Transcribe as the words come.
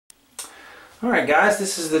Alright guys,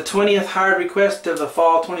 this is the 20th hired request of the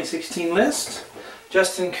Fall 2016 list.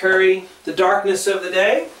 Justin Curry, The Darkness of the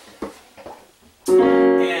Day.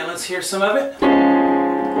 And let's hear some of it.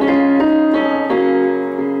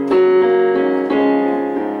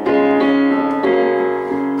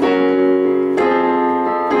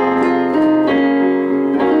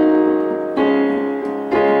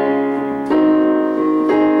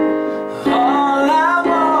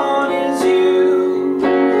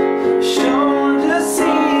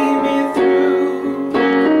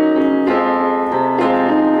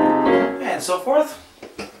 So forth.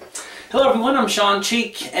 Hello everyone, I'm Shawn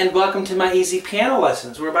and welcome to my easy piano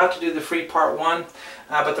lessons. We're about to do the free part 1,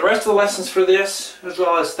 but the rest of the lessons for this, as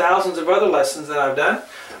well as thousands of other lessons that I've done,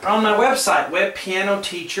 are on my website,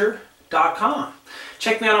 webpianoteacher.com.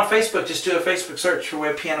 Check me out on Facebook, just do a Facebook search for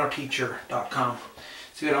webpianoteacher.com.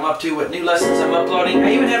 See what I'm up to, what new lessons I'm uploading.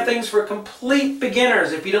 I even have things for complete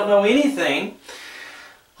beginners if you don't know anything.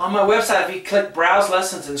 On my website, if you click Browse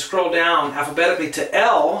Lessons and scroll down alphabetically to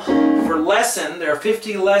L for lesson, there are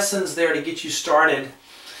 50 lessons there to get you started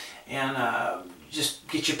and just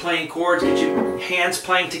get you playing chords, get your hands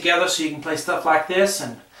playing together so you can play stuff like this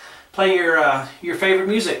and play your favorite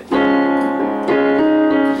music.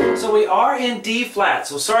 So we are in D flat,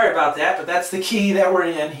 so sorry about that, but that's the key that we're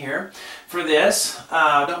in here for this.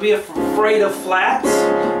 Don't be afraid of flats.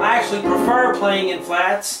 I actually prefer playing in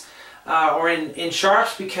flats. Or in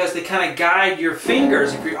sharps because they kind of guide your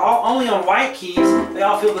fingers. If you're only on white keys, they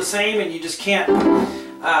all feel the same and you just can't,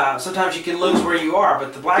 sometimes you can lose where you are,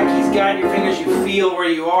 but the black keys guide your fingers, you feel where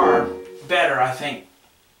you are better, I think.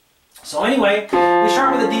 So anyway, we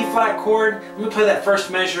start with a D flat chord. Let me play that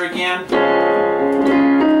first measure again.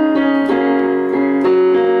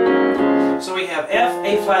 So we have F,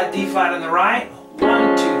 A flat, D flat on the right.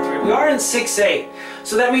 1, 2, 3. We are in 6/8.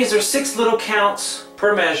 So that means there's 6 little counts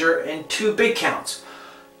per measure and 2 big counts.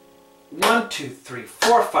 1, 2, 3,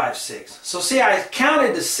 4, 5, 6. So see, I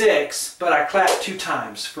counted to 6, but I clapped 2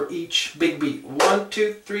 times for each big beat. 1,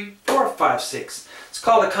 2, 3, 4, 5, 6. It's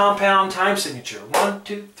called a compound time signature. 1,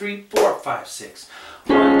 2, 3, 4, 5, 6.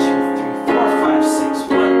 1, 2, 3, 4, 5, 6.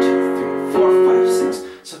 1, 2, 3, 4, 5, 6.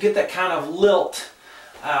 So get that kind of lilt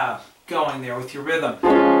going there with your rhythm.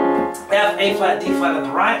 F, A flat, D flat on the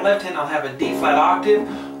right. Left hand I'll have a D flat octave.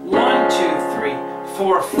 1, 2, 3,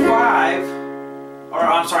 4, 5, or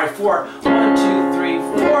I'm sorry, 4. 1, 2, 3,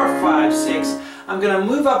 4, 5, 6. I'm going to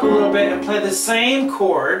move up a little bit and play the same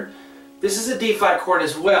chord. This is a D flat chord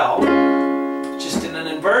as well, just in an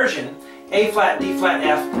inversion. A flat, D flat,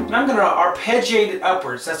 F. And I'm going to arpeggiate it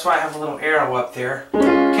upwards. That's why I have a little arrow up there.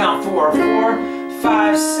 Count 4. 4,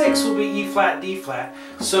 5, 6 will be E flat, D flat.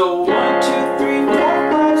 So 1, 2, 3,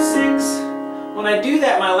 4, 5, 6. When I do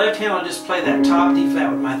that, my left hand will just play that top D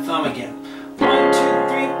flat with my thumb again. 1, 2,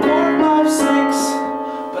 3, 4, 5, 6.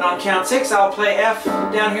 But on count 6, I'll play F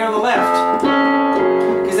down here on the left.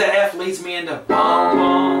 Because that F leads me into bom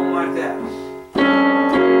bom like that.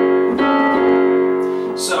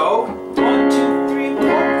 So 1, 2, 3,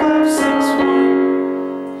 4, 5, 6,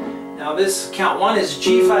 1. Now this count 1 is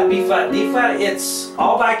G flat, B flat, D flat. It's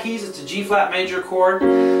all black keys. It's a G flat major chord.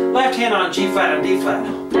 Left hand on G flat and D flat.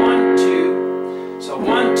 1, 2. So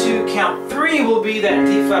 1, 2, count 3 will be that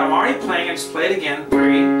D flat I'm already playing. I just play it again.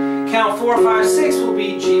 3. Count 4, 5, 6 will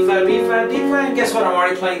be G flat, B flat, D flat. And guess what? I'm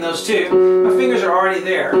already playing those too. My fingers are already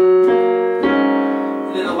there.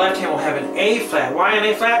 And then the left hand will have an A flat. Why an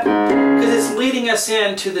A flat? Because it's leading us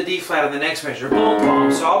into the D flat of the next measure. Boom,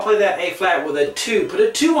 boom. So I'll play that A flat with a 2. Put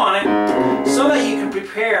a 2 on it so that you can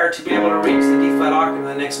prepare to be able to reach the D flat octave in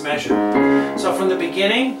the next measure. So from the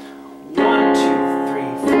beginning, 1, 2, 3,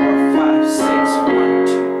 4, 5, 6, 1,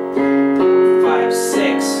 2, 5,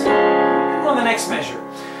 6. And on the next measure,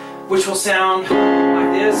 which will sound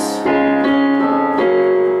like this. We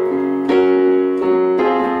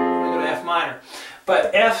go to F minor.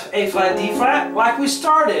 But F, A flat, D flat, like we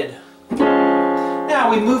started. Now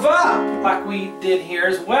we move up, like we did here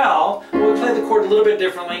as well. We play the chord a little bit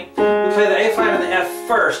differently. We play the A flat and the F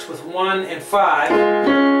first with 1 and 5.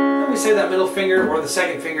 Then we say that middle finger or the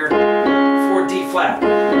second finger for D flat.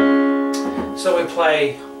 So we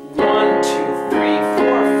play 1, 2, 3,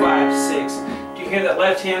 4, 5, 6. Do you hear that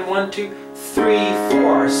left hand? 1, 2, 3,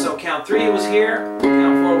 4. So count 3 was here.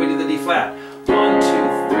 Count 4 we do the D flat. 1,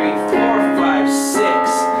 2, 3, 4, 5,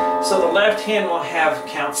 6. So the left hand will have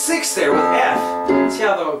count 6 there with F. See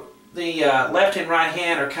how the left and right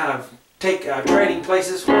hand are kind of trading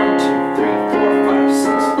places? 1, 2, 3, 4, 5, 6.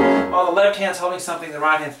 While the left hand's holding something, the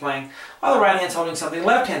right hand's playing. While the right hand's holding something, the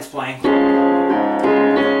left hand's playing.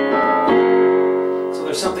 So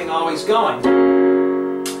there's something always going.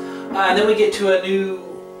 And then we get to a new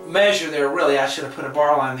measure there, really. I should have put a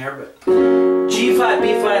bar line there, but G flat,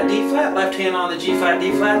 B flat, D flat, left hand on the G flat,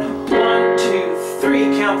 D flat. 1, 2,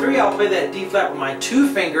 3. Count 3. I'll play that D flat with my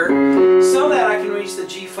 2 finger so that I can reach the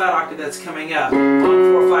G flat octave that's coming up.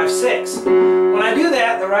 1, 4, 5, 6. When I do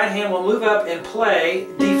that, the right hand will move up and play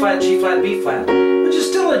D flat, G flat, B flat, which is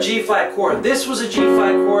still a G flat chord. This was a G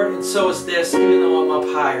flat chord, and so is this, even though I'm up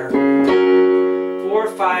higher. 4,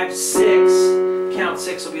 5, 6. Count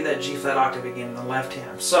 6 will be that G flat octave again in the left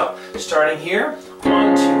hand. So, starting here, 1, 2,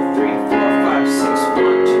 3, 4, 5, 6,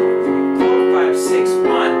 1, 2, 3, 4, 5, 6,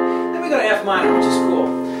 1. Then we go to F minor, which is cool.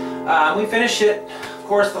 We finish it, of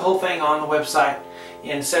course, the whole thing on the website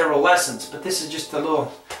in several lessons, but this is just a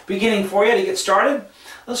little beginning for you to get started.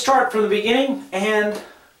 Let's start from the beginning and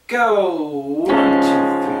go. 1, 2,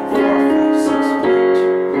 3, 4, 5, 6, 1,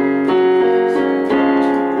 2.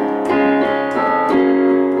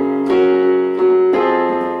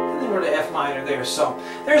 There. So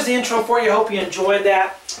there's the intro for you. Hope you enjoyed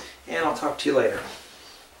that, and I'll talk to you later.